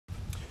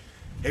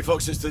Hey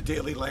folks, it's the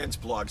Daily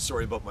Landsblog.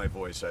 Sorry about my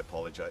voice, I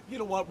apologize. You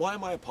know what, why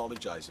am I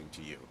apologizing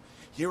to you?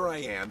 Here I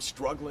am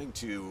struggling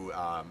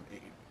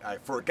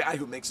for a guy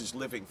who makes his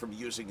living from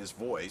using his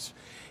voice,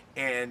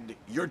 and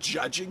you're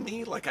judging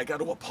me like I got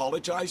to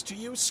apologize to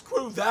you?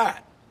 Screw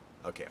that!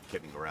 Okay, I'm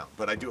kidding around,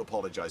 but I do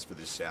apologize for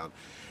this sound.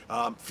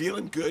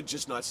 Feeling good,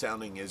 just not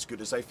sounding as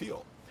good as I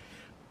feel.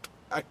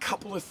 A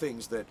couple of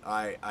things that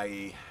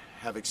I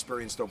have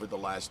experienced over the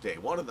last day.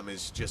 One of them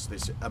is just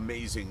this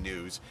amazing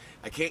news.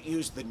 I can't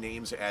use the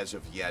names as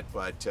of yet,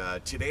 but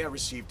today I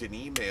received an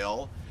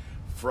email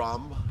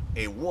from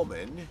a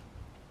woman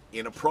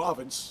in a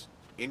province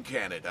in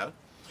Canada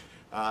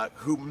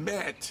who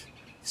met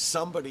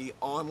somebody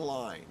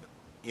online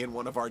in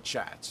one of our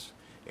chats.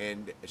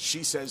 And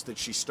she says that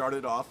she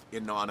started off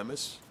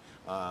anonymous.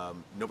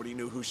 Nobody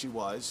knew who she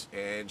was,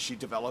 and she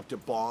developed a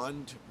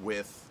bond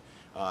with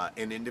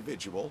an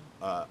individual,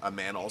 a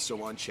man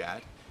also on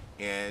chat,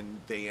 and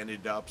they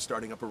ended up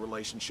starting up a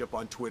relationship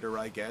on Twitter,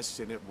 I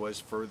guess, and it was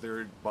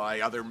furthered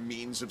by other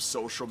means of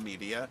social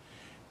media,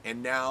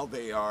 and now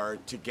they are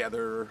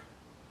together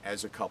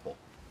as a couple.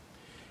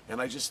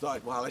 And I just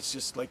thought, wow, it's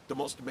just like the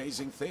most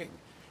amazing thing.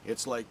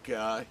 It's like,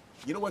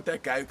 you know what,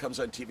 that guy who comes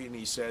on TV and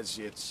he says,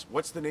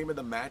 what's the name of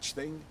the match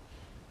thing,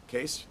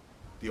 Case?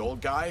 The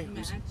old guy?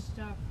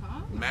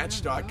 Match.com?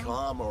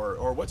 Match.com,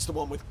 or what's the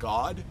one with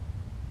God?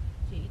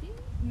 J-Date?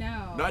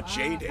 No. Not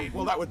J-Date.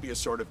 Well, that would be a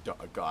sort of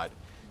God.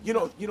 You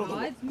know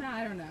God's Match?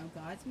 I don't know.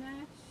 God's Match?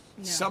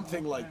 No.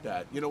 Something like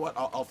that. You know what?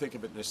 I'll think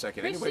of it in a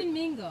second. Christian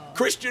Mingle.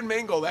 Christian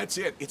Mingle, that's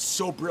it. It's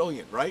so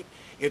brilliant, right?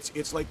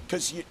 It's like,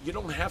 because you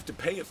don't have to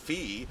pay a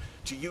fee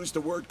to use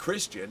the word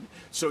Christian,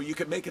 so you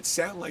can make it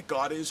sound like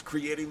God is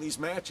creating these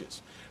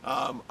matches.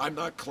 I'm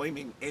not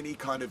claiming any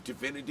kind of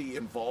divinity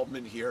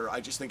involvement here. I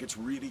just think it's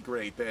really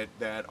great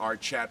that our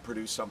chat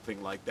produced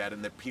something like that,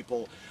 and that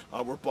people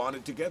were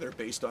bonded together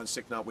based on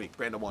SickNotWeak.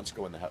 Brandon wants to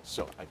go in the house,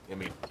 so I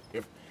mean,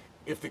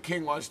 if the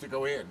king wants to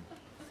go in,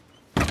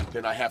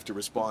 then I have to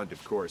respond,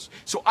 of course.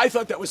 So I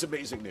thought that was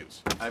amazing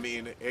news. I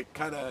mean, it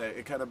kind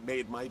of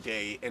made my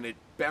day, and it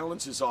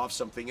balances off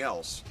something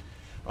else,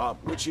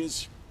 which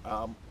is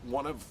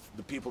one of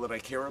the people that I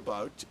care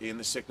about in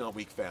the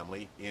SickNotWeak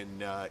family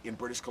in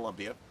British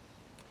Columbia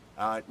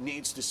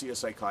needs to see a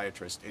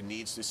psychiatrist, and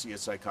needs to see a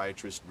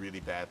psychiatrist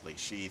really badly.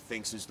 She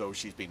thinks as though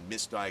she's been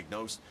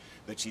misdiagnosed,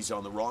 that she's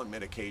on the wrong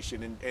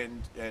medication,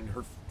 and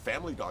her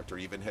family doctor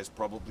even has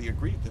probably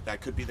agreed that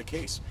that could be the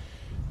case.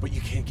 But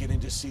you can't get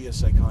in to see a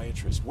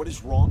psychiatrist. What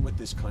is wrong with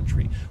this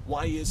country?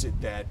 Why is it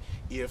that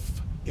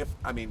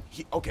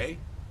okay,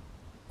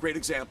 great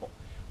example.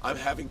 I'm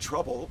having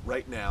trouble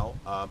right now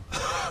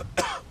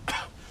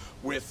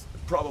with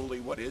probably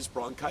what is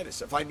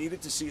bronchitis. If I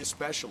needed to see a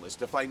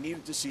specialist, if I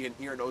needed to see an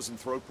ear, nose, and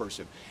throat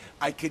person,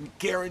 I can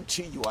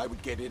guarantee you I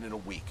would get in a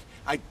week.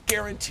 I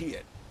guarantee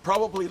it.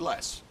 Probably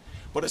less.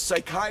 But a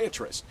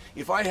psychiatrist,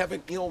 if I have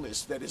an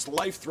illness that is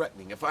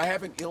life-threatening, if I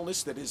have an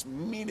illness that is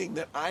meaning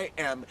that I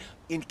am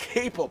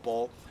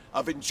incapable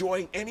of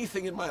enjoying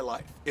anything in my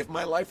life, if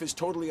my life is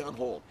totally on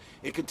hold,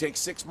 it can take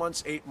 6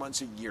 months, 8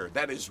 months, a year.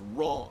 That is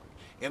wrong.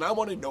 And I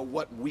want to know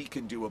what we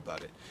can do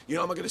about it. You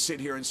know, I'm not going to sit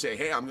here and say,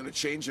 hey, I'm going to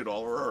change it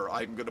all, or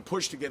I'm going to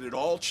push to get it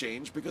all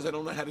changed, because I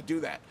don't know how to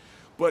do that.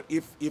 But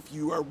if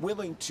you are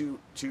willing to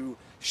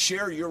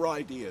share your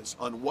ideas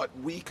on what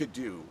we could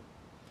do,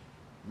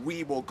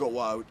 we will go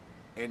out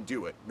and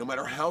do it, no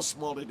matter how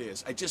small it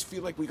is. I just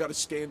feel like we got to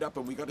stand up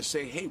and we got to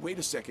say, hey, wait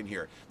a second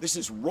here. This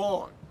is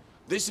wrong.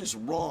 This is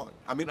wrong.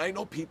 I mean, I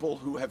know people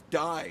who have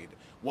died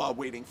while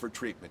waiting for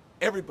treatment.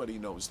 Everybody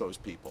knows those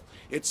people.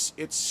 It's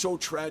so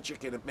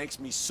tragic, and it makes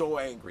me so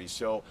angry.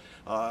 So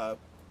kind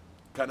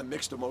of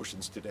mixed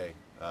emotions today.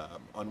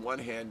 On one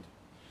hand,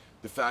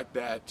 the fact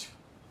that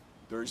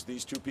there's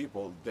these two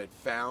people that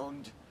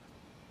found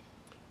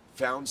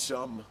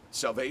some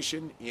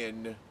salvation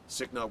in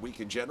SickNotWeak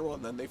in general,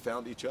 and then they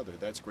found each other.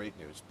 That's great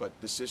news. But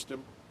the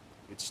system,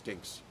 it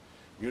stinks.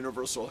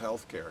 Universal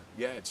health care.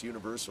 Yeah, it's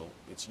universal.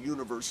 It's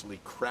universally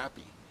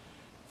crappy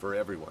for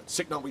everyone.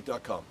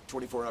 SickNotWeak.com.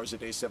 24 hours a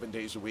day, 7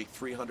 days a week,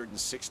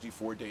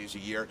 364 days a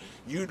year.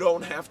 You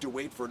don't have to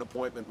wait for an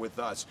appointment with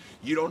us.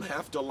 You don't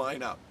have to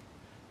line up.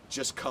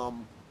 Just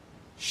come,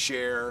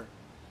 share,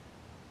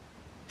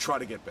 try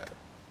to get better.